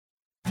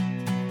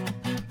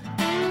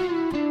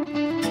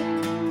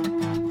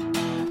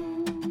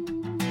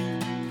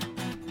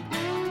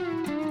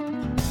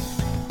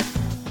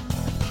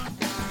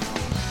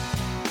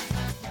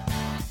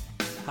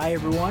Hi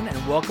everyone,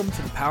 and welcome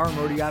to the Power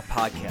Motor Yacht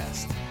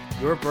Podcast,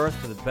 your berth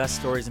for the best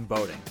stories in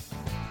boating.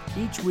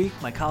 Each week,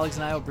 my colleagues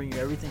and I will bring you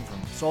everything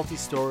from salty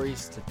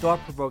stories to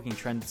thought-provoking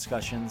trend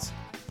discussions,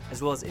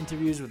 as well as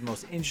interviews with the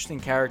most interesting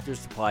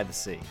characters to ply the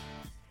sea.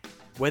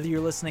 Whether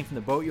you're listening from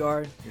the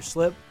boatyard, your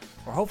slip,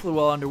 or hopefully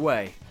well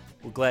underway,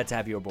 we're glad to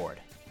have you aboard.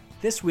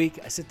 This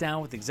week, I sit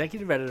down with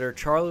executive editor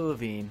Charlie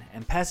Levine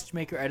and passage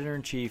maker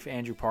editor-in-chief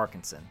Andrew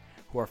Parkinson,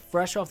 who are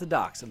fresh off the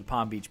docks of the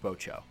Palm Beach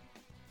Boat Show.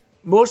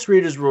 Most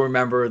readers will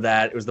remember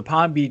that it was the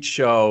Palm Beach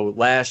show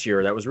last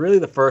year that was really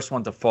the first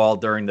one to fall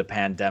during the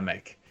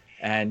pandemic.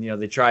 And,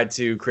 they tried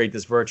to create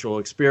this virtual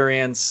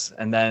experience,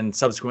 and then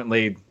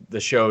subsequently the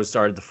shows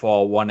started to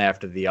fall one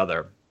after the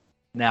other.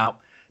 Now,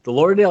 the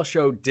Lauderdale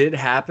show did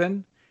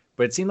happen,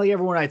 but it seemed like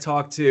everyone I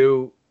talked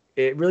to,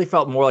 it really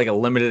felt more like a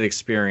limited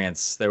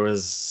experience. There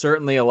was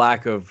certainly a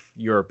lack of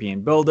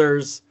European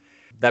builders.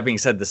 That being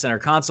said, the center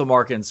console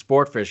market and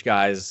Sportfish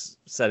guys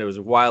said it was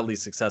a wildly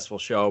successful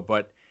show,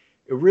 but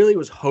it really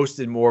was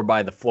hosted more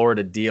by the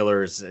Florida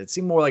dealers. It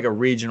seemed more like a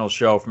regional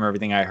show from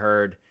everything I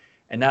heard,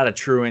 and not a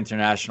true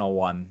international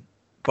one.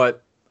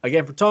 But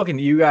again, from talking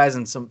to you guys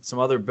and some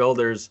other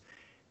builders,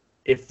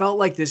 it felt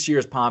like this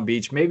year's Palm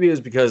Beach, maybe it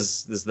was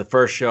because this is the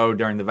first show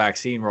during the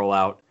vaccine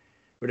rollout,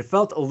 but it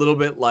felt a little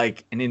bit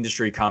like an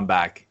industry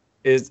comeback.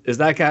 Is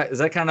that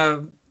kind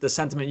of the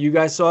sentiment you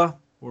guys saw?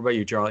 What about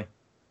you, Charlie?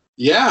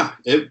 Yeah,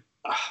 it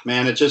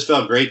just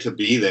felt great to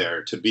be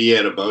there, to be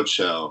at a boat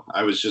show.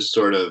 I was just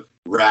sort of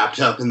wrapped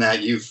up in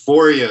that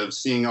euphoria of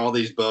seeing all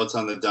these boats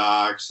on the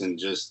docks and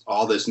just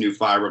all this new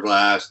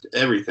fiberglass,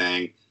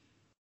 everything.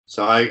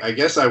 So I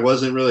guess I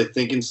wasn't really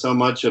thinking so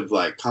much of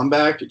like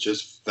comeback. It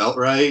just felt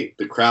right.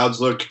 The crowds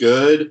looked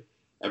good.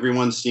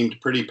 Everyone seemed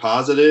pretty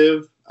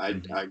positive. I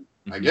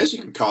guess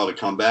you could call it a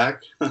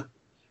comeback.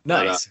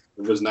 Nice.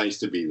 But, it was nice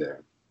to be there.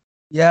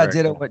 Yeah,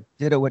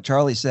 ditto what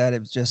Charlie said.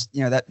 It was just,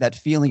 that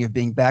feeling of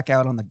being back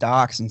out on the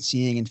docks and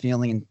seeing and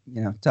feeling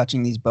and,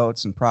 touching these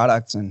boats and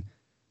products. And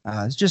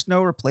there's just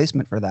no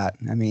replacement for that.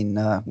 I mean,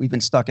 we've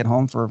been stuck at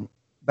home for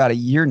about a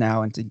year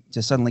now, and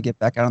to suddenly get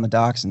back out on the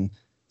docks and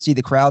see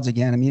the crowds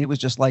again. I mean, it was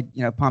just like,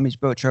 Palm Beach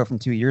Boat Show from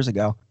 2 years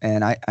ago.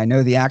 And I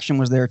know the action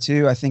was there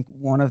too. I think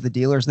one of the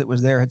dealers that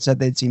was there had said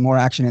they'd seen more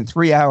action in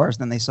 3 hours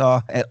than they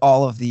saw at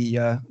all of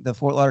the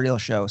Fort Lauderdale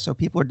show. So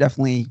people are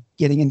definitely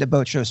getting into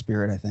boat show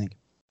spirit, I think.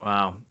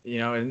 Wow.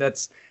 And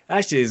that's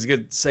actually is a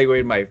good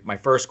segue to my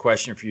first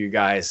question for you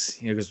guys,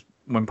 because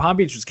when Palm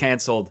Beach was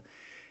canceled,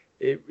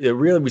 it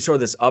really, we saw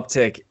this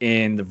uptick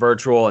in the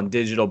virtual and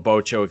digital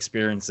boat show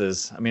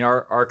experiences. I mean,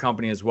 our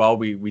company as well,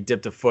 we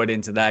dipped a foot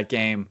into that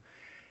game.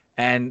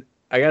 And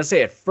I got to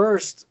say, at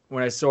first,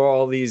 when I saw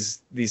all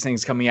these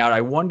things coming out, I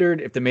wondered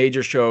if the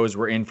major shows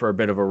were in for a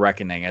bit of a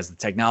reckoning as the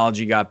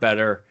technology got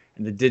better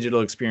and the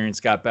digital experience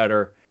got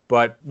better.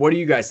 But what do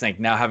you guys think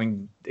now,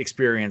 having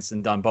experienced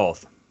and done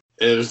both?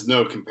 There's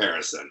no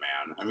comparison,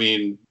 man. I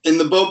mean, in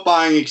the boat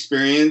buying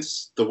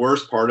experience, the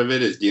worst part of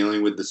it is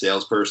dealing with the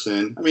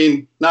salesperson. I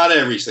mean, not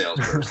every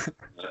salesperson.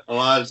 A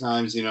lot of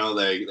times,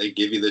 they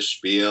give you the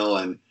spiel,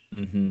 and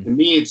to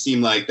me, it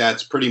seemed like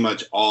that's pretty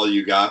much all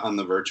you got on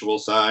the virtual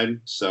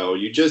side. So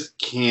you just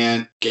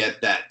can't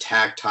get that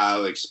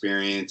tactile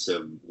experience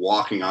of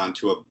walking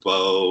onto a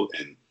boat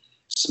and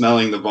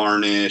smelling the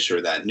varnish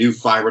or that new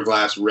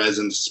fiberglass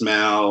resin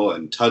smell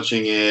and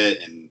touching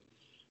it and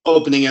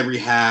opening every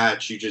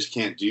hatch. You just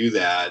can't do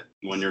that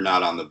when you're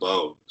not on the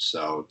boat.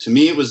 So to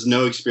me, it was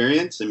no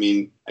experience. I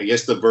mean, I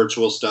guess the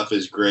virtual stuff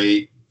is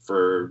great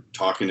for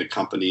talking to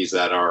companies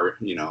that are,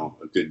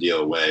 a good deal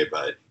away,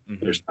 but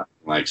there's nothing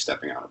like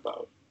stepping on a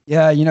boat.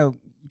 Yeah. You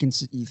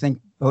think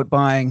boat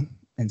buying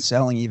and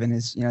selling even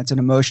is, it's an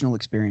emotional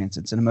experience.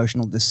 It's an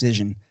emotional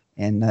decision.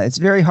 And it's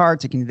very hard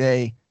to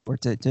convey or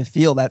to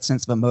feel that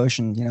sense of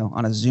emotion,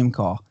 on a Zoom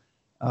call.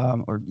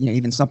 Or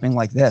even something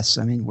like this.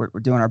 I mean, we're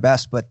doing our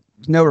best, but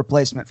there's no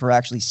replacement for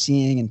actually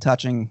seeing and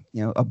touching,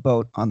 a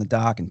boat on the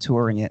dock and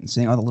touring it and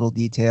seeing all the little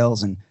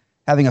details and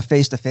having a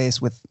face-to-face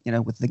with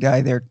the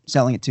guy there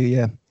selling it to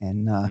you.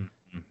 And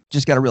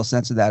just got a real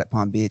sense of that at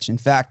Palm Beach. In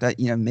fact,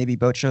 maybe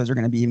boat shows are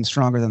going to be even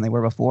stronger than they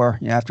were before,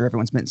 after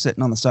everyone's been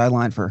sitting on the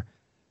sideline for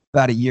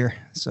about a year.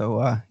 So,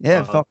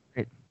 it felt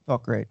great.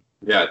 Felt great.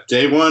 Yeah,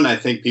 day one, I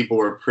think people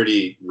were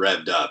pretty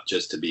revved up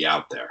just to be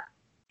out there.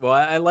 Well,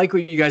 I like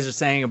what you guys are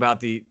saying about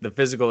the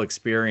physical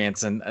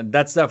experience, and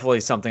that's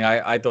definitely something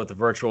I thought the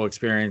virtual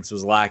experience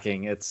was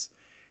lacking. It's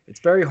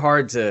very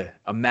hard to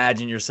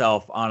imagine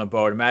yourself on a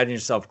boat, imagine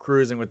yourself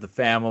cruising with the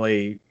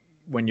family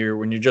when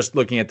you're just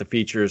looking at the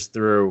features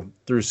through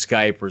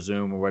Skype or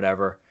Zoom or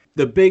whatever.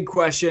 The big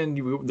question,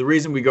 the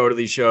reason we go to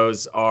these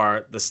shows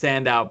are the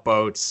standout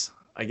boats.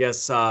 I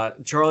guess,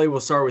 Charlie, we'll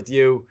start with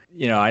you.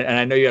 And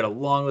I know you had a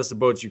long list of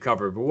boats you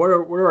covered, but what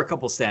are a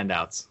couple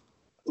standouts?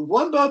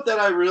 One boat that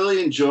I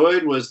really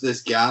enjoyed was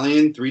this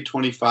Galeon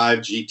 325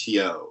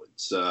 GTO.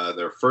 It's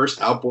their first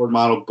outboard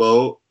model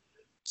boat,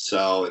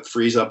 so it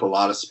frees up a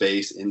lot of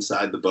space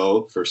inside the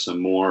boat for some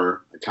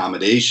more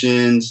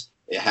accommodations.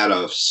 It had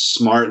a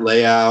smart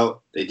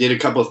layout. They did a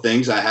couple of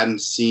things I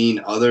hadn't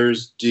seen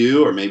others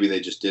do, or maybe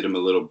they just did them a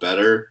little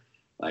better.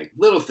 like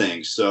little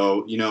things.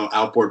 So, you know,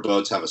 outboard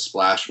boats have a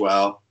splash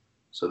well.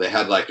 So they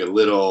had like a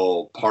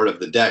little part of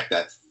the deck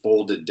that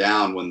folded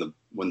down when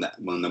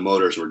the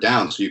motors were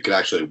down. So you could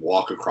actually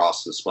walk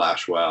across the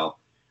splash well,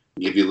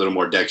 give you a little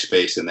more deck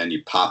space, and then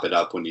you pop it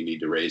up when you need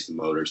to raise the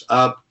motors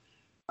up.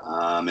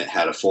 It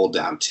had a fold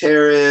down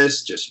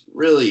terrace, just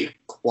really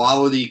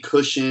quality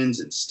cushions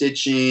and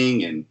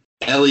stitching and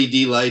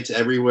LED lights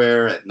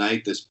everywhere. At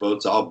night, this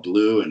boat's all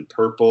blue and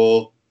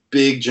purple,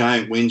 big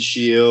giant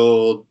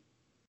windshield.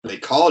 They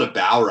call it a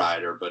bow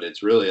rider, but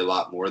it's really a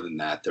lot more than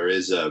that. There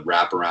is a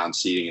wraparound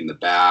seating in the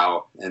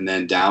bow. And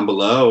then down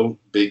below,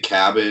 big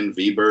cabin,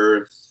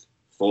 V-berth,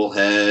 full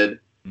head,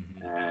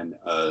 and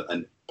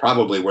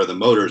probably where the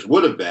motors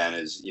would have been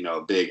is, you know,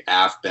 a big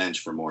aft bench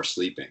for more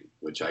sleeping,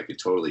 which I could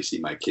totally see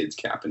my kids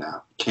camping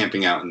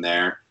out in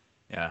there.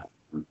 Yeah.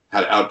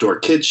 Had an outdoor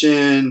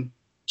kitchen.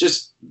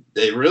 Just,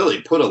 they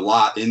really put a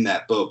lot in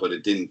that boat, but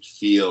it didn't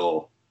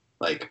feel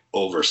like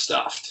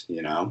overstuffed,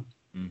 you know?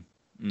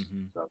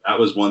 Mm-hmm. So that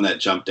was one that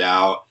jumped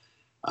out.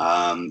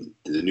 The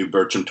new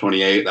Bertram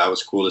 28, that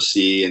was cool to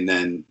see. And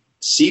then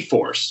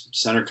Seaforce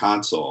center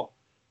console,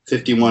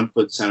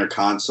 51-foot center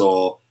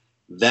console.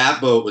 That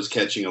boat was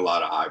catching a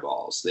lot of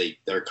eyeballs.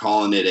 They're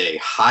calling it a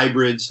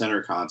hybrid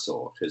center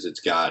console because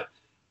it's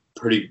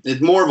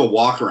more of a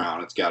walk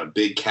around. It's got a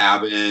big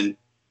cabin.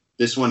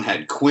 This one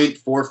had Quint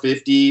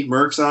 450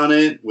 Mercs on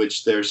it,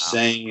 which they're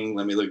saying,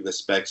 let me look at the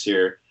specs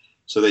here.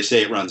 So they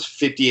say it runs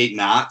 58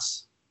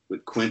 knots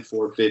with Quint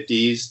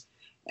 450s.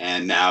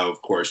 And now,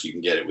 of course, you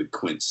can get it with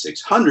Quint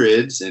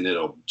 600s, and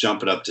it'll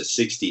jump it up to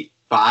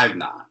 65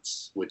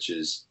 knots, which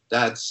is,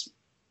 that's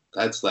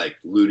like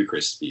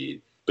ludicrous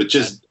speed. But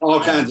just all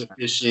kinds of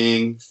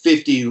fishing,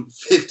 50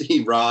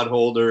 rod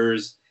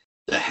holders.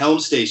 The helm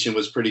station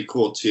was pretty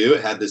cool, too.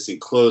 It had this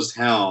enclosed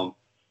helm.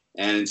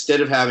 And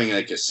instead of having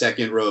like a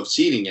second row of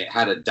seating, it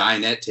had a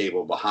dinette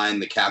table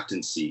behind the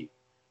captain's seat.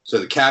 So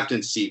the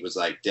captain's seat was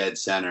like dead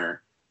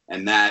center.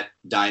 And that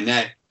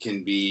dinette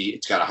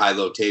it's got a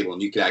high-low table,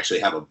 and you could actually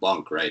have a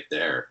bunk right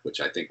there, which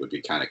I think would be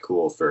kind of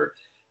cool for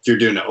if you're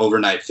doing an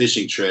overnight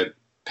fishing trip,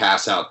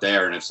 pass out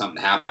there. And if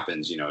something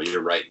happens, you know,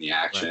 you're right in the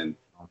action.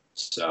 Right.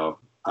 So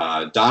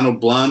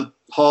Donald Blunt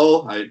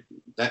hull,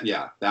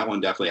 that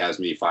one definitely has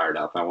me fired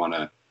up.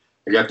 I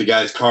got the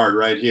guy's card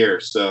right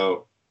here.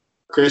 So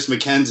Chris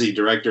McKenzie,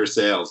 Director of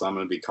Sales, I'm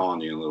going to be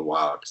calling you in a little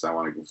while because I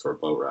want to go for a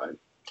boat ride.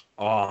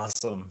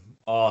 Awesome.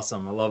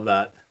 I love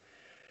that.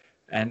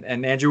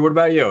 And Andrew, what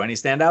about you? Any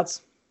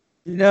standouts?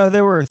 You know,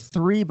 there were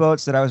 3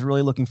 boats that I was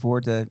really looking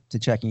forward to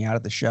checking out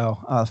at the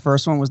show.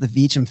 First one was the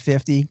Veacham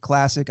 50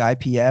 Classic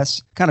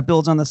IPS. Kind of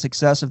builds on the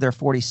success of their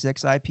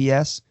 46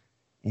 IPS.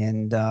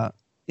 And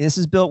this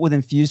is built with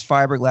infused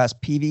fiberglass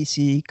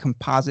PVC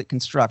composite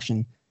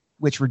construction,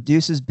 which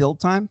reduces build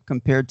time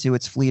compared to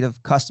its fleet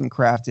of custom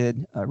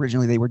crafted.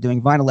 Originally, they were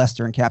doing vinyl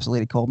ester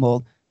encapsulated cold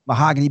mold,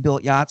 mahogany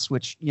built yachts,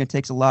 which, you know,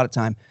 takes a lot of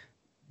time.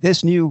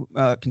 This new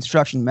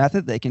construction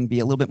method, they can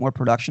be a little bit more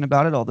production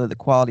about it, although the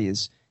quality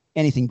is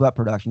anything but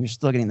production. You're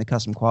still getting the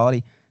custom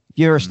quality. If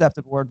you ever stepped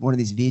aboard one of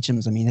these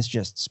Veachams, I mean, it's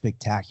just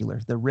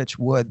spectacular. The rich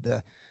wood,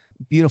 the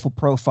beautiful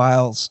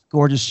profiles,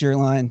 gorgeous shear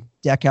line,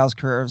 deckhouse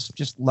curves,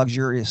 just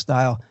luxurious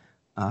style.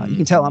 You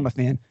can tell I'm a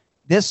fan.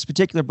 This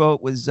particular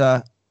boat was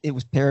it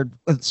was paired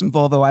with some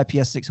Volvo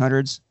IPS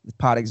 600s with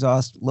pod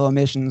exhaust, low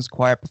emissions,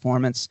 quiet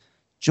performance,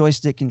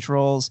 joystick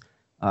controls.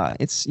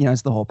 It's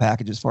the whole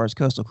package as far as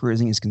coastal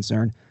cruising is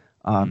concerned.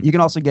 You can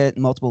also get it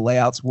in multiple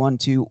layouts, 1,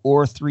 2,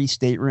 or 3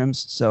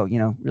 staterooms. So,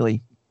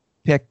 really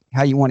pick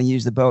how you want to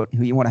use the boat,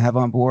 who you want to have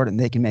on board, and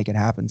they can make it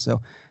happen.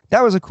 So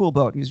that was a cool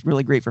boat. It was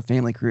really great for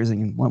family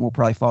cruising, and one we'll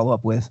probably follow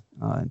up with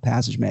in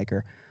Passage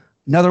Maker.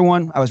 Another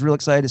one I was real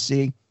excited to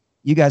see.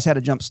 You guys had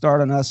a jump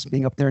start on us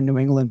being up there in New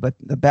England, but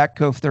the Back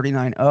Cove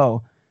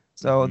 39O.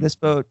 So this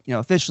boat,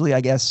 officially,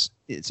 I guess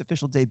its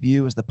official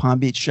debut was the Palm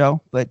Beach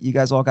show, but you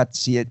guys all got to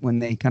see it when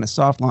they kind of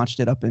soft launched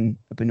it up in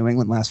New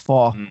England last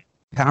fall.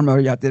 Power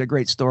Motor Yacht did a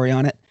great story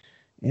on it,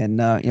 and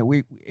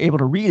we were able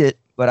to read it,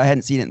 but I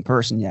hadn't seen it in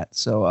person yet.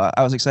 So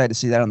I was excited to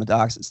see that on the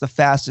docks. It's the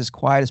fastest,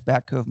 quietest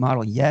Back Cove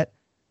model yet.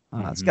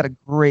 It's got a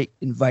great,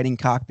 inviting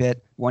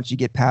cockpit. Once you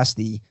get past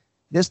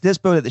this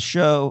boat at the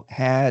show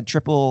had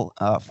triple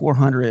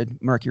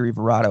 400 Mercury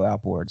Verado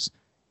outboards.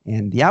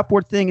 And the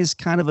outboard thing is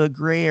kind of a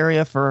gray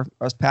area for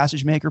us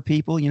Passage Maker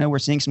people. We're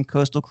seeing some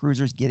coastal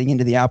cruisers getting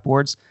into the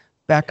outboards.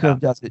 Back Cove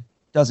does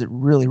it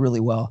really,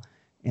 really well.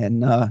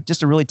 And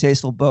just a really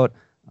tasteful boat.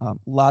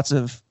 Lots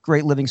of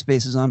great living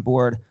spaces on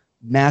board.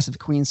 Massive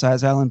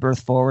queen-size island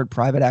berth forward,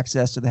 private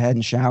access to the head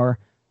and shower.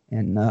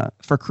 And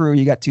for crew,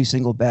 you got 2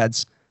 single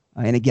beds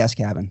in a guest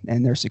cabin.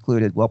 And they're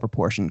secluded,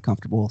 well-proportioned,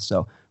 comfortable.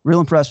 So real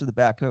impressed with the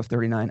Back Cove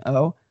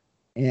 39O.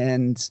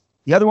 And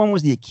the other one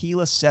was the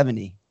Aquila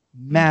 70.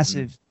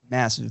 Massive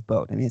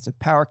boat. I mean, it's a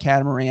power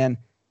catamaran.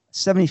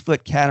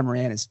 70-foot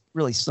catamaran is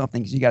really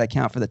something because you got to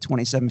account for the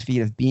 27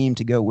 feet of beam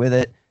to go with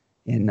it.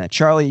 And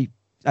Charlie,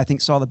 I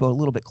think, saw the boat a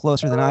little bit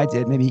closer than I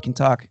did. Maybe he can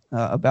talk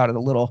about it a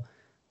little,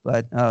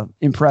 but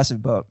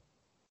impressive boat.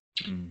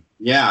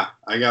 Yeah,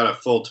 I got a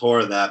full tour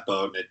of that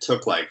boat, and it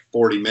took like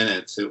 40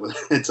 minutes.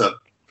 It's a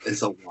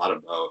It's a lot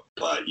of boat,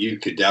 but you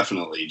could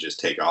definitely just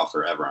take off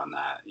forever on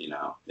that.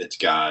 It's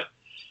got,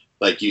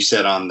 like you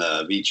said, on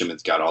the Beecham,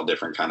 it's got all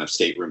different kind of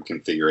stateroom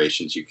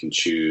configurations you can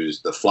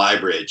choose. The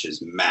flybridge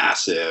is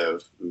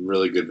massive,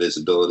 really good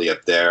visibility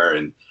up there.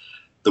 And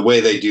the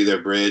way they do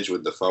their bridge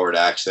with the forward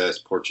access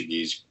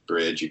Portuguese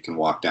bridge, you can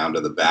walk down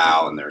to the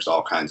bow and there's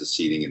all kinds of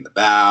seating in the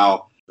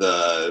bow.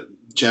 The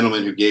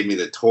gentleman who gave me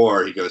the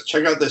tour, he goes,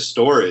 check out this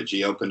storage.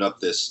 He opened up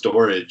this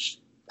storage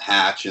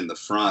hatch in the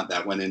front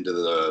that went into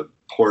the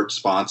port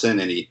sponson,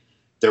 and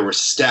there were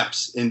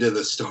steps into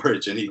the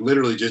storage, and he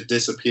literally just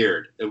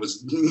disappeared. It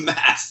was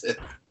massive.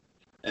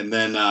 And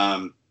then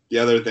the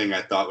other thing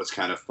I thought was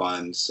kind of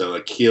fun, so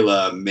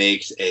Aquila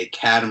makes a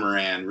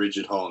catamaran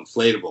rigid hull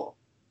inflatable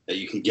that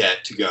you can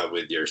get to go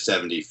with your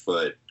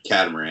 70-foot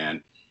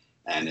catamaran.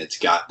 And it's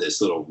got this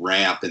little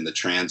ramp in the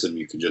transom.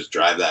 You can just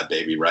drive that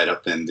baby right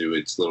up into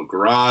its little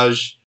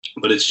garage.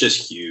 But it's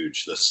just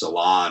huge. The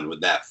salon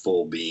with that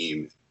full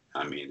beam,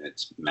 I mean,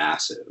 it's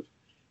massive.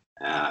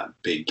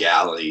 Big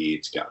galley.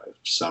 It's got a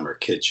summer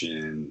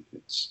kitchen.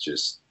 It's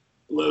just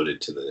loaded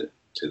to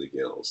the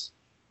gills.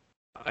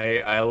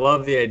 I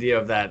love the idea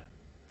of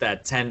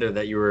that tender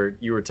that you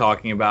were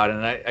talking about,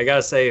 and I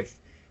gotta say,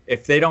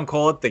 if they don't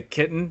call it the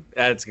kitten,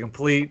 that's a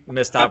complete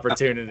missed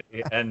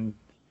opportunity, and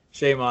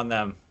shame on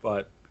them.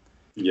 But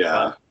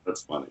yeah,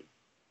 that's funny.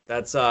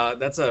 That's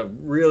a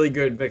really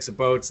good mix of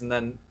boats. And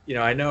then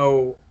I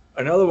know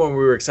another one we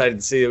were excited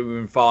to see that we've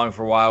been following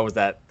for a while was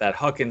that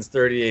Huckins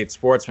 38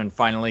 Sportsman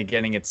finally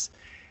getting its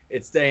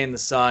day in the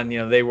sun.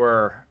 They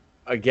were,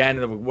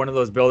 again, one of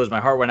those builders. My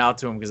heart went out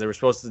to them because they were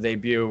supposed to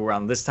debut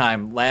around this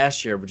time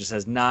last year, but just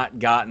has not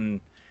gotten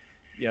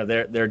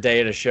their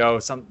day at a show.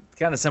 Some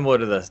kind of similar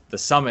to the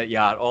Summit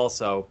yacht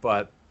also,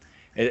 but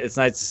it's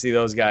nice to see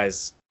those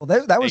guys. Well,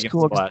 that was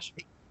cool.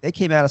 They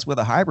came at us with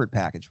a hybrid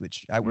package,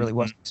 which I really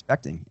wasn't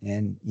expecting.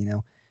 And,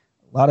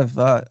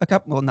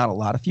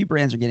 a few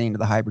brands are getting into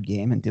the hybrid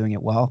game and doing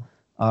it well.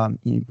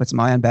 You put some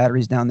ion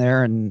batteries down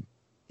there, and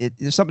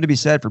there's something to be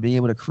said for being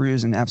able to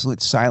cruise in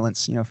absolute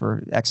silence,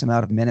 for X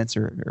amount of minutes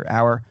or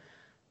hour,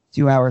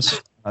 2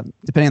 hours,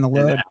 depending on the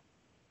load.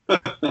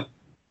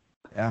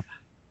 Yeah.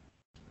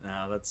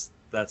 No,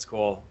 that's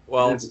cool.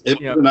 Well, it's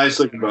a nice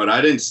looking boat.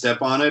 I didn't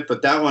step on it,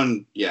 but that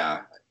one,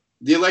 yeah.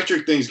 The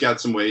electric thing's got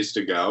some ways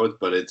to go,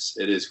 but it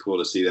is cool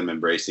to see them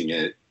embracing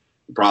it.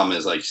 The problem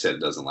is, like you said,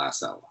 it doesn't last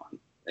that long,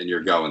 and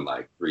you're going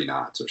like 3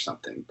 knots or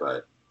something.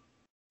 But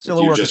still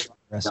if you just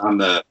on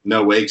the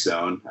no wake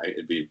zone,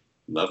 it'd be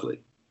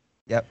lovely.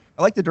 Yep,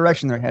 I like the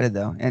direction they're headed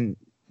though. And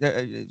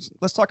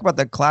let's talk about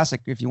the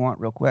classic if you want,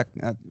 real quick.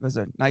 It was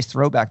a nice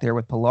throwback there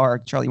with Pilar.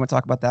 Charlie, you want to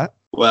talk about that?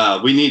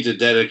 Well, we need to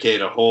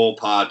dedicate a whole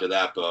pod to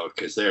that boat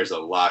because there's a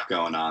lot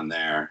going on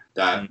there.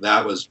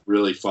 That was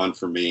really fun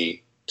for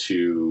me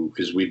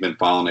because we've been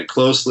following it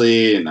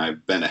closely, and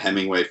I've been a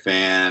Hemingway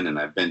fan, and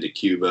I've been to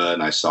Cuba,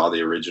 and I saw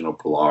the original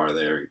Pilar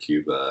there in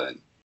Cuba. And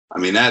I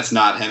mean, that's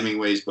not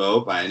Hemingway's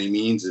boat by any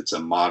means. It's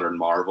a modern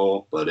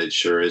marvel, but it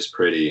sure is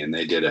pretty, and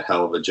they did a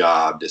hell of a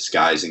job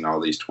disguising all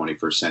these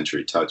 21st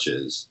century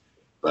touches.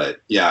 But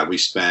yeah, we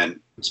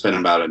spent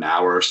about an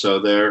hour or so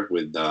there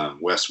with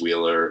Wes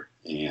Wheeler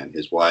and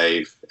his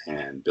wife,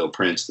 and Bill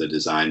Prince, the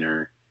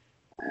designer,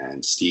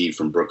 and Steve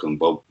from Brooklyn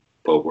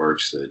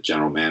Boatworks, the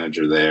general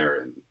manager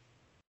there. And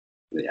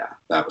yeah,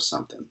 that was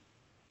something.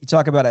 You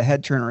talk about a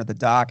head turner at the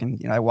dock,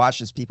 and I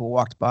watched as people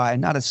walked by,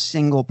 and not a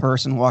single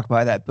person walked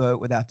by that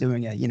boat without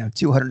doing a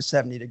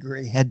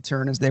 270-degree head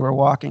turn as they were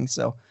walking.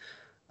 So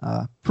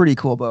pretty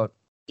cool boat.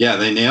 Yeah,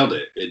 they nailed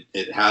it.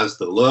 It has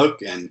the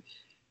look, and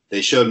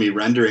they showed me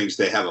renderings.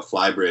 They have a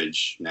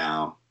flybridge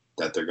now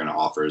that they're going to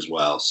offer as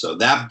well. So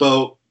that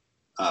boat,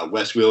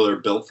 Wes Wheeler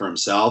built for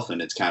himself,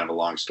 and it's kind of a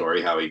long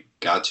story how he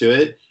got to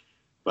it.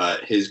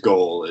 But his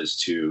goal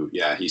is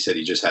he said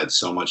he just had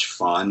so much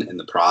fun in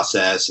the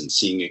process and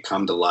seeing it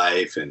come to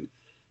life. And,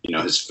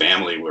 his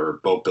family were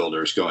boat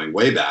builders going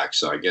way back.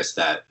 So I guess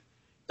that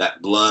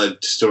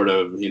blood sort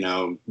of,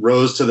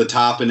 rose to the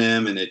top in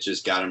him, and it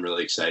just got him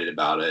really excited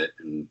about it.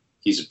 And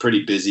he's a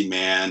pretty busy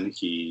man.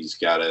 He's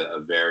got a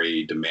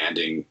very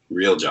demanding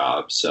real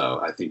job.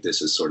 So I think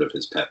this is sort of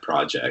his pet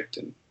project.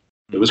 And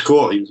it was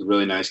cool. He was a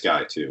really nice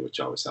guy too, which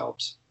always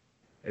helps.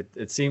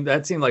 It seemed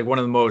like one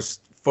of the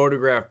most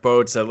photographed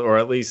boats, or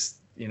at least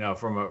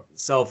from a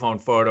cell phone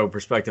photo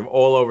perspective,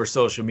 all over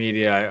social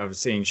media. I was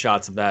seeing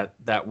shots of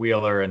that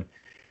Wheeler, and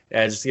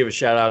just to give a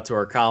shout out to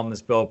our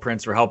columnist Bill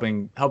Prince for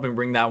helping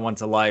bring that one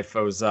to life.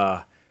 I was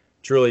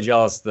truly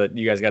jealous that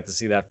you guys got to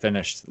see that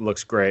finished. It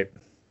looks great.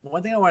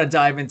 One thing I want to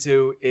dive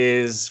into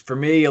is, for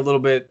me, a little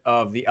bit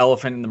of the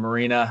elephant in the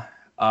marina.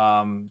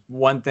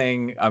 One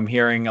thing I'm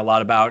hearing a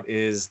lot about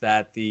is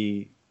that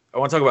I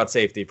want to talk about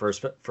safety for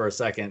a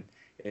second.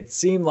 It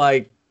seemed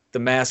like the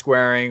mask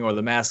wearing or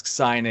the mask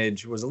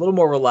signage was a little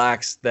more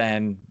relaxed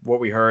than what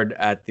we heard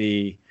at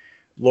the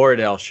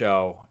Lauderdale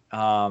show.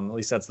 At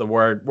least that's the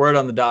word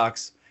on the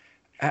docks.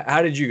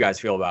 How did you guys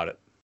feel about it?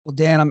 Well,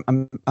 Dan,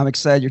 I'm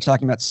excited you're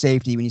talking about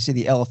safety. When you say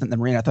the elephant in the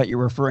marina, I thought you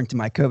were referring to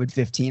my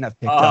COVID-15 I've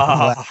picked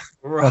up.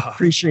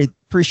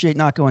 Appreciate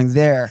not going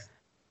there.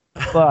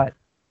 But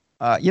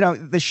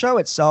The show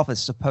itself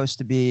is supposed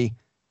to be,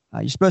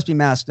 you're supposed to be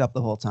masked up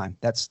the whole time.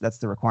 That's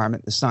the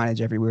requirement, the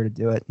signage everywhere to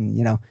do it.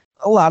 And,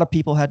 a lot of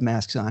people had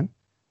masks on.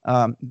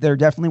 There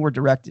definitely were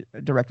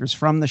directors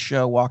from the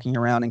show walking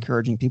around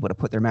encouraging people to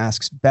put their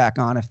masks back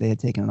on if they had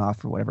taken it off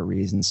for whatever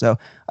reason. So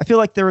I feel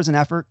like there was an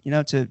effort,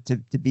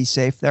 to be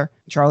safe there.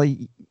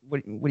 Charlie,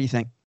 what do you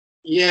think?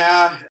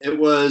 Yeah, it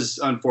was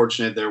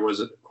unfortunate. There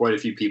was quite a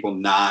few people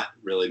not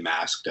really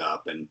masked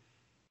up, and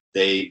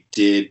they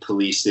did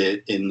police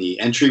it in the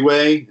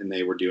entryway, and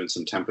they were doing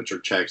some temperature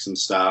checks and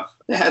stuff.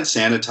 They had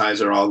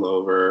sanitizer all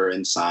over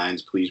and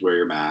signs, please wear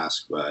your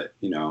mask. But,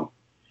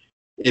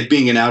 it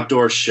being an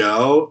outdoor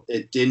show,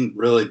 it didn't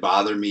really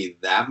bother me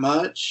that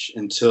much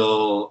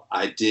until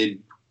I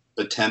did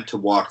attempt to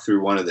walk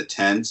through one of the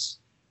tents.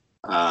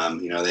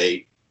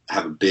 They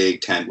have a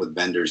big tent with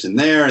vendors in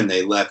there, and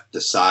they left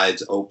the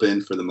sides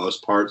open for the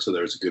most part, so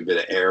there was a good bit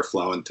of air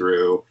flowing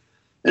through.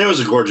 And it was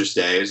a gorgeous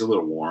day. It was a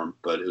little warm,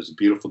 but it was a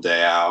beautiful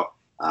day out.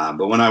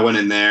 But when I went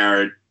in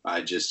there,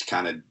 I just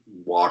kind of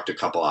walked a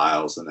couple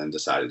aisles and then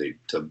decided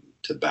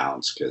to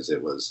bounce because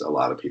it was a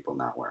lot of people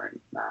not wearing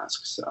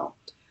masks. So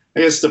I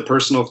guess the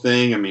personal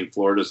thing,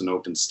 Florida's an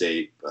open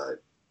state,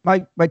 but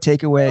my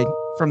takeaway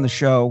from the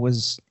show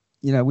was,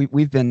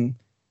 we've been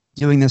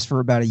doing this for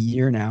about a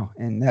year now,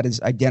 and that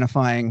is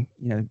identifying,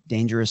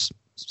 dangerous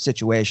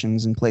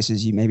situations and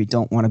places you maybe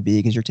don't want to be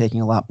because you're taking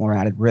a lot more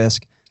added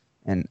risk.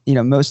 And,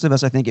 most of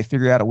us, I think, have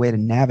figured out a way to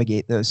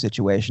navigate those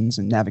situations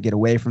and navigate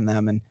away from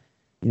them and,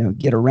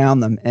 get around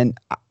them. And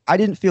I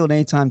didn't feel at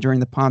any time during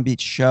the Palm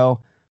Beach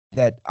show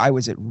that I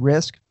was at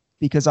risk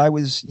because I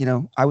was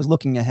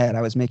looking ahead.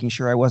 I was making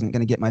sure I wasn't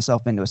going to get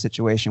myself into a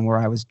situation where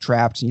I was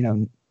trapped,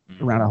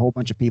 around a whole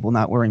bunch of people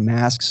not wearing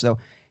masks. So,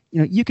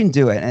 you can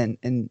do it.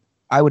 And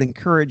I would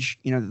encourage,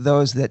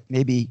 those that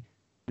may be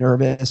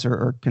nervous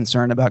or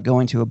concerned about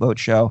going to a boat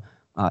show,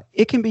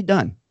 it can be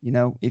done.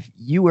 If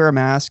you wear a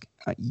mask,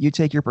 you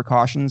take your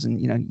precautions and,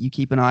 you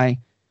keep an eye,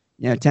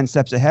 10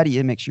 steps ahead of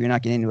you, make sure you're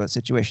not getting into a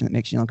situation that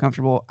makes you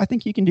uncomfortable. I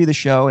think you can do the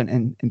show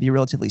and be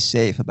relatively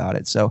safe about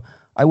it. So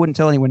I wouldn't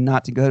tell anyone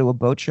not to go to a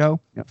boat show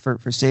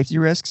for safety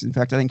risks. In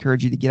fact, I'd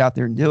encourage you to get out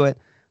there and do it.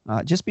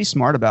 Just be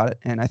smart about it.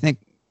 And I think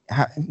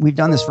we've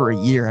done this for a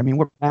year.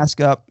 We're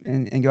mask up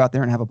and go out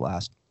there and have a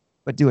blast,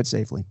 but do it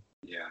safely.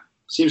 Yeah.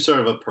 Seems sort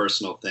of a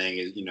personal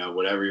thing,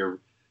 whatever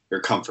your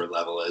comfort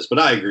level is. But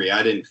I agree.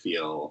 I didn't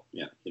feel,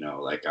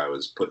 like I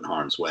was put in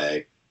harm's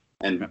way.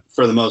 And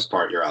for the most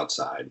part, you're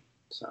outside.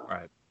 So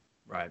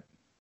Right.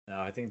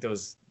 No, I think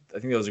those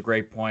are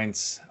great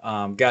points.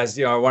 Guys,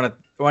 I wanted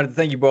to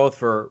thank you both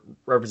for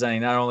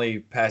representing not only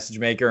Passage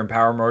Maker and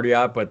Power Motor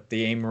Yacht, but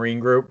the AIM Marine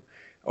Group.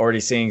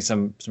 Already seeing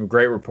some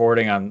great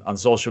reporting on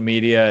social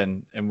media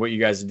and what you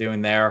guys are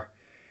doing there.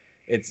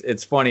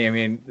 It's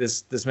funny.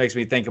 This makes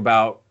me think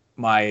about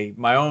my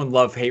own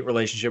love-hate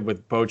relationship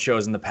with boat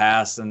shows in the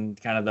past and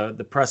kind of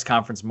the press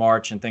conference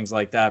march and things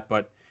like that.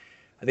 But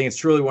I think it's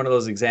truly one of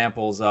those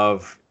examples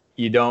of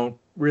you don't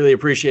really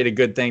appreciate a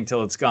good thing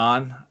till it's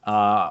gone.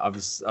 I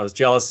was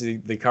jealous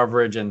of the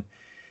coverage and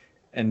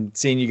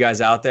seeing you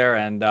guys out there,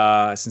 and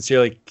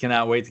sincerely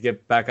cannot wait to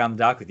get back on the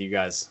dock with you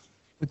guys.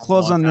 To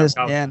close on this,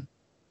 man,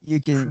 you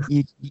can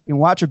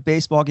watch a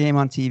baseball game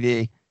on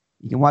TV.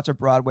 You can watch a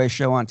Broadway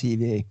show on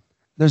TV.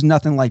 There's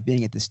nothing like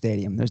being at the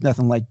stadium. There's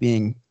nothing like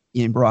being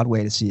in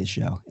Broadway to see a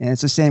show. And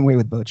it's the same way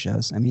with boat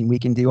shows. We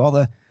can do all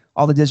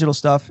the digital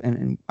stuff,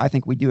 and I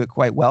think we do it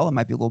quite well. It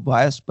might be a little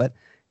biased, but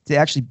to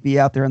actually be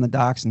out there on the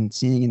docks and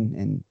seeing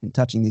and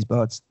touching these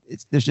boats,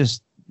 it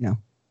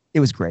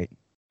was great.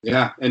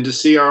 Yeah, and to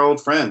see our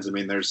old friends.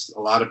 There's a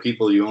lot of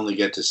people you only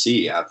get to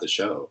see at the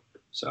show.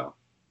 So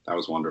that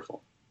was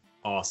wonderful.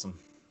 Awesome.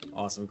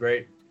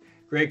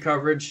 Great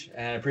coverage,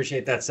 and I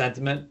appreciate that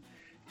sentiment.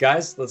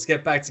 Guys, let's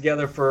get back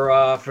together for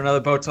another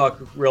boat talk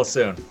real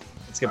soon.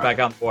 Let's get back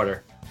on the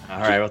water.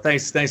 All right. Well,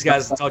 thanks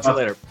guys. Talk to you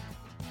later.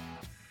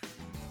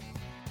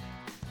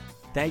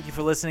 Thank you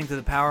for listening to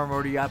the Power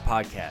Motor Yacht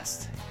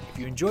Podcast. If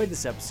you enjoyed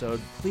this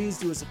episode, please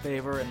do us a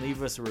favor and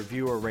leave us a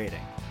review or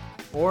rating.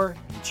 Or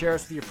you can share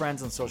us with your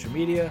friends on social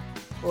media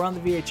or on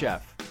the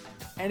VHF.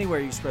 Anywhere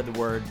you spread the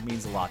word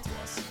means a lot to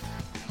us.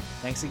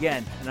 Thanks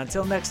again, and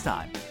until next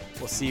time,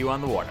 we'll see you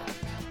on the water.